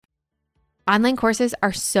Online courses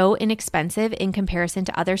are so inexpensive in comparison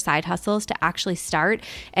to other side hustles to actually start.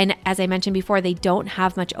 And as I mentioned before, they don't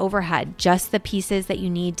have much overhead, just the pieces that you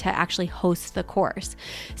need to actually host the course.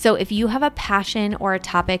 So if you have a passion or a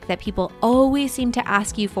topic that people always seem to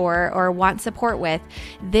ask you for or want support with,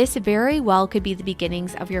 this very well could be the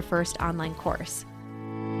beginnings of your first online course.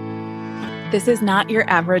 This is not your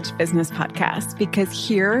average business podcast, because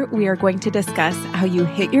here we are going to discuss how you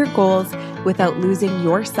hit your goals without losing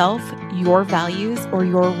yourself, your values, or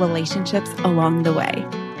your relationships along the way.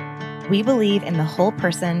 We believe in the whole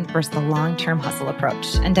person versus the long-term hustle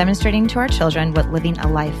approach, and demonstrating to our children what living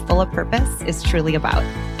a life full of purpose is truly about.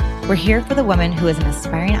 We're here for the woman who is an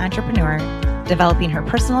aspiring entrepreneur, developing her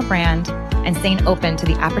personal brand, and staying open to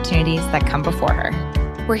the opportunities that come before her.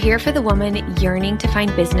 We're here for the woman yearning to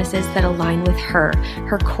find businesses that align with her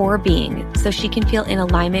core being, so she can feel in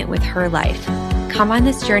alignment with her life. Come on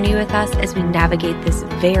this journey with us as we navigate this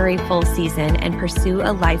very full season and pursue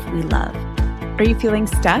a life we love. Are you feeling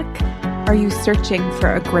stuck? Are you searching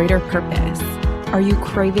for a greater purpose? Are you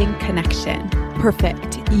craving connection?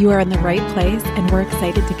 Perfect. You are in the right place, and we're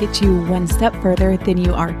excited to get you one step further than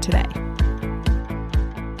you are today.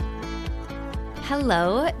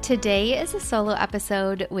 Hello, today is a solo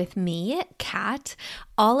episode with me, Kat,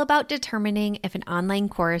 all about determining if an online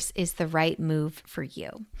course is the right move for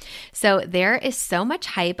you. So there is so much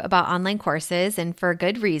hype about online courses, and for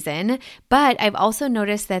good reason, but I've also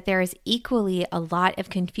noticed that there is equally a lot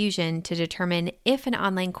of confusion to determine if an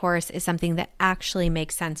online course is something that actually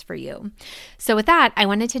makes sense for you. So with that, I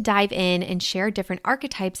wanted to dive in and share different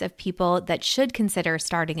archetypes of people that should consider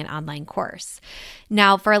starting an online course.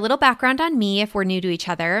 Now, for a little background on me, if we're new to each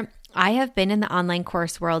other, I have been in the online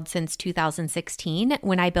course world since 2016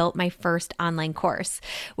 when I built my first online course,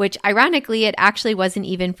 which ironically, it actually wasn't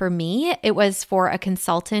even for me. It was for a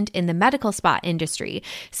consultant in the medical spa industry.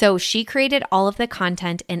 So she created all of the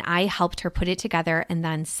content and I helped her put it together and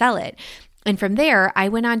then sell it. And from there, I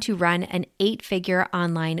went on to run an 8-figure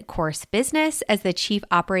online course business as the chief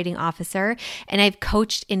operating officer. And I've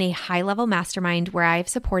coached in a high-level mastermind where I've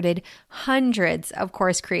supported hundreds of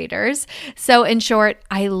course creators. So in short,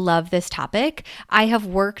 I love this topic. I have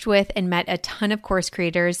worked with and met a ton of course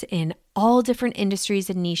creators in all different industries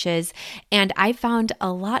and niches, and I found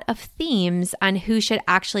a lot of themes on who should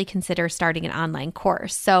actually consider starting an online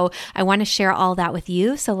course. So I want to share all that with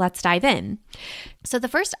you, so let's dive in. So the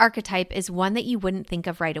first archetype is one that you wouldn't think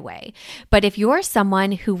of right away, but if you're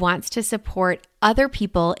someone who wants to support other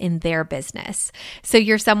people in their business. So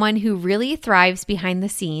you're someone who really thrives behind the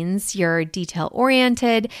scenes, you're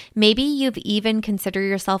detail-oriented, maybe you've even considered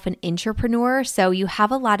yourself an intrapreneur, so you have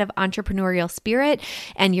a lot of entrepreneurial spirit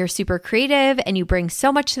and you're super creative and you bring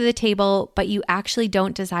so much to the table, but you actually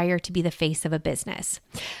don't desire to be the face of a business.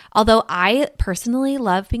 Although I personally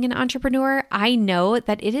love being an entrepreneur, I know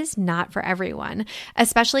that it is not for everyone,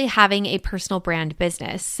 especially having a personal brand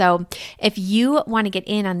business. So if you want to get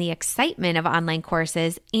in on the excitement of online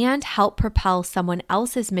courses and help propel someone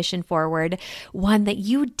else's mission forward, one that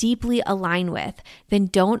you deeply align with, then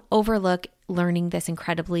don't overlook learning this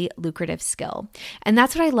incredibly lucrative skill. And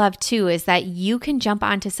that's what I love too, is that you can jump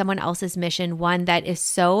onto someone else's mission, one that is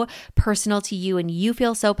so personal to you and you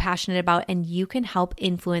feel so passionate about, and you can help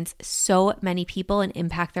influence so many people and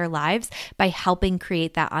impact their lives by helping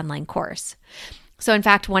create that online course. So in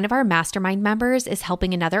fact, one of our mastermind members is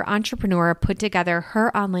helping another entrepreneur put together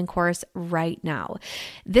her online course right now.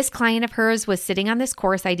 This client of hers was sitting on this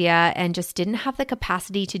course idea and just didn't have the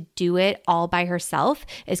capacity to do it all by herself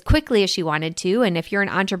as quickly as she wanted to. And if you're an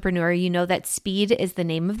entrepreneur, you know that speed is the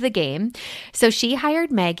name of the game. So she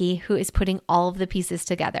hired Maggie, who is putting all of the pieces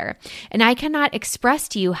together. And I cannot express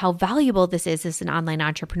to you how valuable this is as an online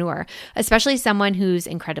entrepreneur, especially someone who's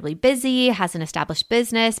incredibly busy, has an established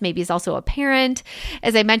business, maybe is also a parent.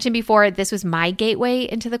 As I mentioned before, this was my gateway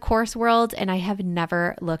into the course world, and I have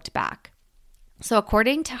never looked back. So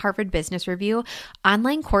according to Harvard Business Review,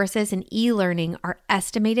 online courses and e-learning are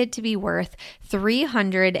estimated to be worth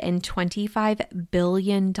 $325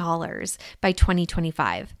 billion by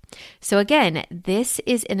 2025. So again, this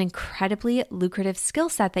is an incredibly lucrative skill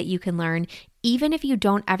set that you can learn even if you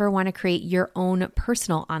don't ever want to create your own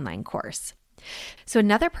personal online course. So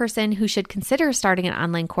another person who should consider starting an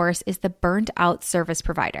online course is the burnt out service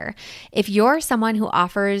provider. If you're someone who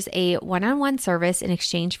offers a one-on-one service in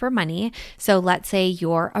exchange for money, so let's say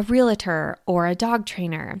you're a realtor or a dog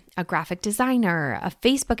trainer, a graphic designer, a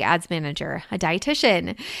Facebook ads manager, a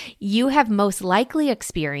dietitian, you have most likely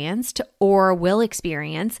experienced or will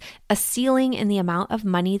experience a ceiling in the amount of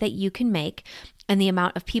money that you can make and the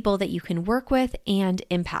amount of people that you can work with and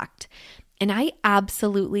impact. And I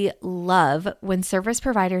absolutely love when service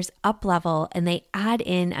providers up-level and they add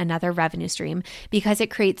in another revenue stream because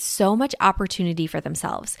it creates so much opportunity for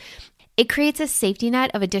themselves. It creates a safety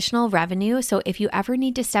net of additional revenue, so if you ever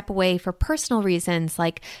need to step away for personal reasons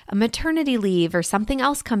like a maternity leave or something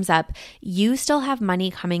else comes up, you still have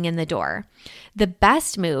money coming in the door. The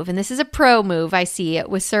best move, and this is a pro move I see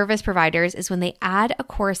with service providers, is when they add a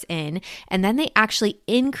course in and then they actually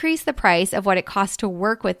increase the price of what it costs to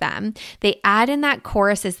work with them. They add in that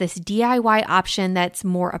course as this DIY option that's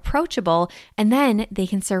more approachable, and then they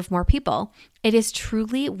can serve more people. It is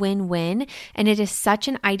truly win-win, and it is such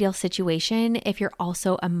an ideal situation if you're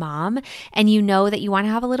also a mom and you know that you want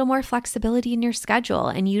to have a little more flexibility in your schedule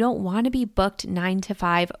and you don't want to be booked 9 to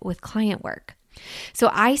 5 with client work.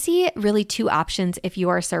 So I see really two options if you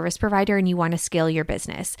are a service provider and you want to scale your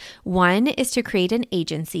business. One is to create an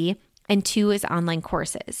agency, and two is online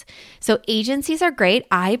courses. So agencies are great.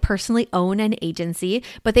 I personally own an agency,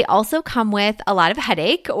 but they also come with a lot of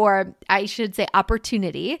headache, or I should say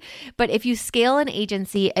opportunity. But if you scale an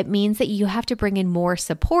agency, it means that you have to bring in more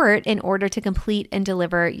support in order to complete and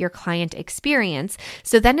deliver your client experience.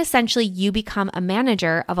 So then essentially you become a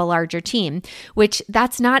manager of a larger team, which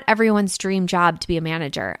that's not everyone's dream job to be a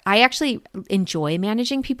manager. I actually enjoy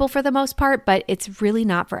managing people for the most part, but it's really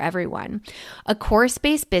not for everyone. A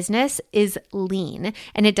course-based business is lean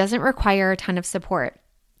and it doesn't require a ton of support.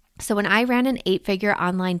 So when I ran an 8-figure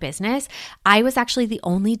online business, I was actually the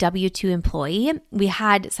only W-2 employee. We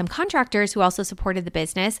had some contractors who also supported the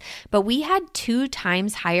business, but we had 2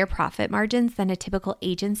 times higher profit margins than a typical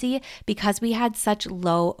agency because we had such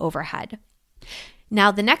low overhead.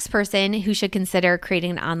 Now, the next person who should consider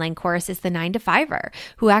creating an online course is the 9-to-5er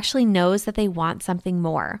who actually knows that they want something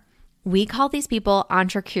more. We call these people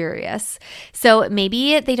entre-curious. So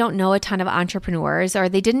maybe they don't know a ton of entrepreneurs or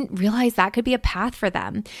they didn't realize that could be a path for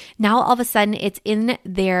them. Now, all of a sudden, it's in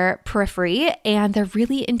their periphery and they're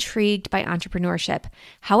really intrigued by entrepreneurship.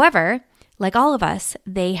 However, like all of us,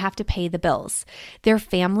 they have to pay the bills. Their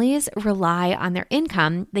families rely on their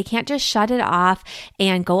income. They can't just shut it off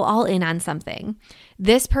and go all in on something.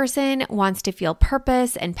 This person wants to feel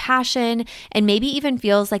purpose and passion, and maybe even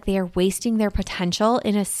feels like they are wasting their potential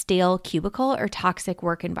in a stale cubicle or toxic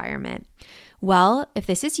work environment. Well, if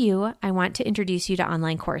this is you, I want to introduce you to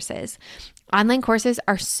online courses. Online courses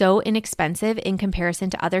are so inexpensive in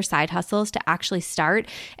comparison to other side hustles to actually start.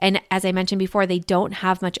 And as I mentioned before, they don't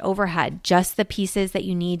have much overhead, just the pieces that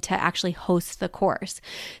you need to actually host the course.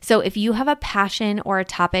 So if you have a passion or a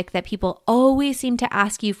topic that people always seem to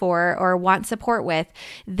ask you for or want support with,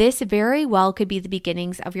 this very well could be the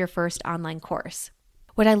beginnings of your first online course.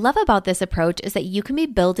 What I love about this approach is that you can be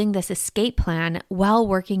building this escape plan while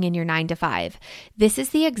working in your 9-to-5. This is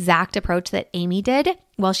the exact approach that Amy did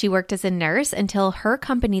while she worked as a nurse until her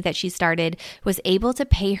company that she started was able to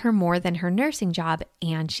pay her more than her nursing job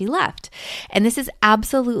and she left. And this is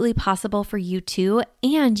absolutely possible for you too.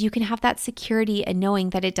 And you can have that security and knowing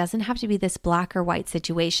that it doesn't have to be this black or white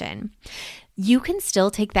situation. You can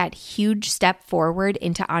still take that huge step forward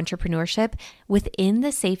into entrepreneurship within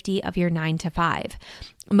the safety of your 9-to-5.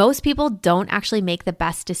 Most people don't actually make the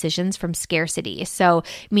best decisions from scarcity. So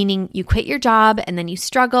meaning you quit your job and then you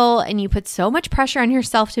struggle and you put so much pressure on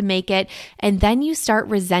yourself to make it, and then you start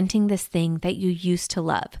resenting this thing that you used to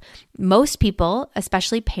love. Most people,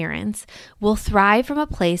 especially parents, will thrive from a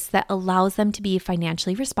place that allows them to be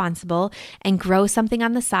financially responsible and grow something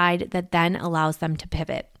on the side that then allows them to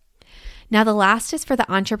pivot. Now, the last is for the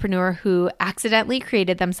entrepreneur who accidentally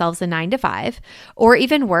created themselves a 9-to-5, or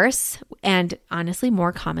even worse, and honestly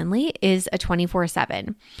more commonly, is a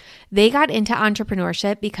 24/7. They got into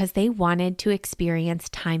entrepreneurship because they wanted to experience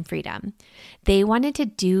time freedom. They wanted to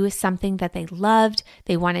do something that they loved,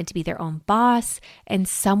 they wanted to be their own boss, and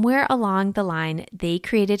somewhere along the line, they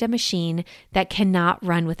created a machine that cannot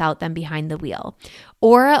run without them behind the wheel.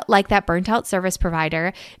 Or like that burnt out service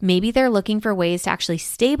provider, maybe they're looking for ways to actually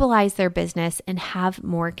stabilize their business and have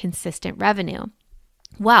more consistent revenue.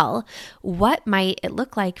 Well, what might it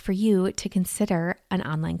look like for you to consider an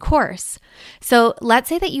online course? So let's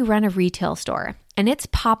say that you run a retail store and it's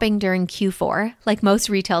popping during Q4, like most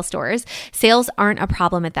retail stores. Sales aren't a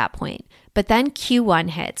problem at that point. But then Q1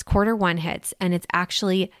 hits, Q1 hits, and it's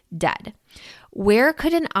actually dead. Where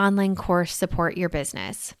could an online course support your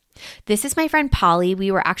business? This is my friend Polly.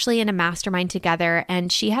 We were actually in a mastermind together,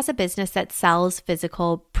 and she has a business that sells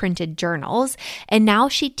physical printed journals. And now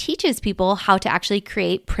she teaches people how to actually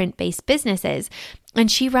create print-based businesses. and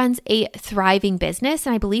she runs a thriving business.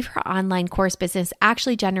 And I believe her online course business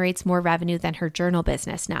actually generates more revenue than her journal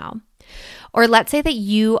business now. Or let's say that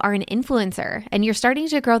you are an influencer and you're starting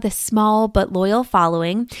to grow this small but loyal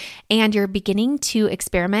following, and you're beginning to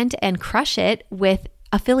experiment and crush it with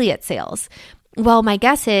affiliate sales. Well, my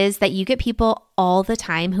guess is that you get people all the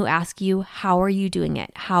time who ask you, how are you doing it?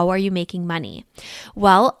 How are you making money?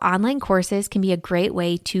 Well, online courses can be a great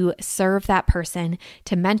way to serve that person,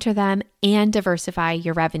 to mentor them, and diversify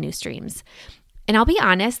your revenue streams. And I'll be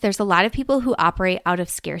honest, there's a lot of people who operate out of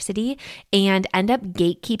scarcity and end up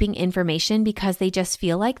gatekeeping information because they just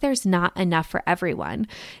feel like there's not enough for everyone.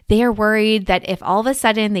 They are worried that if all of a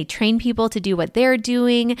sudden they train people to do what they're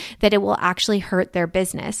doing, that it will actually hurt their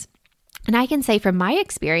business. And I can say from my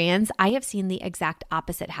experience, I have seen the exact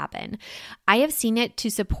opposite happen. I have seen it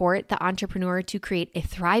to support the entrepreneur to create a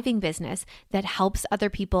thriving business that helps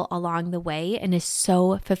other people along the way and is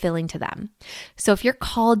so fulfilling to them. So if you're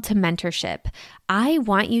called to mentorship, I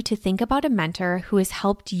want you to think about a mentor who has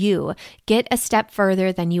helped you get a step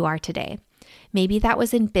further than you are today. Maybe that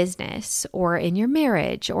was in business or in your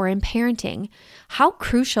marriage or in parenting. How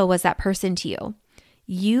crucial was that person to you?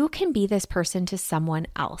 You can be this person to someone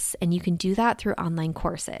else, and you can do that through online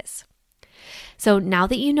courses. So now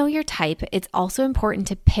that you know your type, it's also important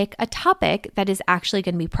to pick a topic that is actually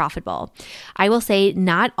going to be profitable. I will say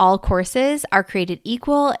not all courses are created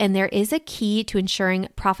equal, and there is a key to ensuring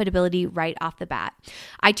profitability right off the bat.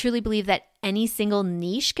 I truly believe that any single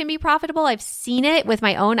niche can be profitable. I've seen it with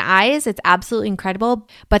my own eyes. It's absolutely incredible,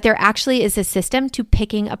 but there actually is a system to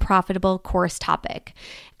picking a profitable course topic.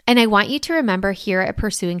 And I want you to remember here at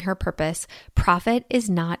Pursuing Her Purpose, profit is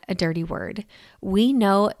not a dirty word. We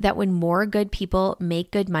know that when more good people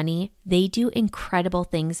make good money, they do incredible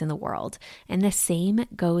things in the world. And the same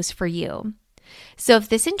goes for you. So if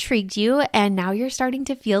this intrigued you and now you're starting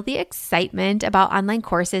to feel the excitement about online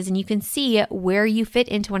courses and you can see where you fit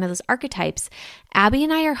into one of those archetypes, Abby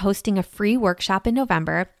and I are hosting a free workshop in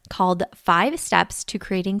November called 5 Steps to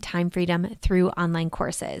Creating Time Freedom Through Online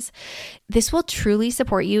Courses. This will truly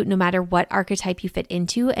support you no matter what archetype you fit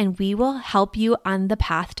into, and we will help you on the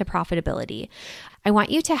path to profitability. I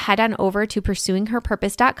want you to head on over to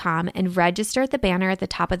pursuingherpurpose.com and register at the banner at the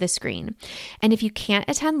top of the screen. And if you can't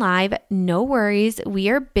attend live, no worries. We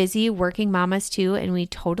are busy working mamas too, and we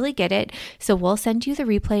totally get it. So we'll send you the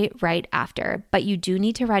replay right after, but you do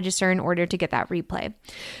need to register in order to get that replay.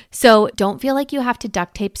 So don't feel like you have to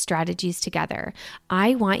duct tape strategies together.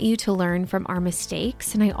 I want you to learn from our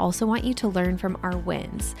mistakes, and I also want you to learn from our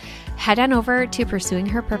wins. Head on over to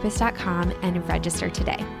pursuingherpurpose.com and register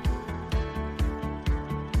today.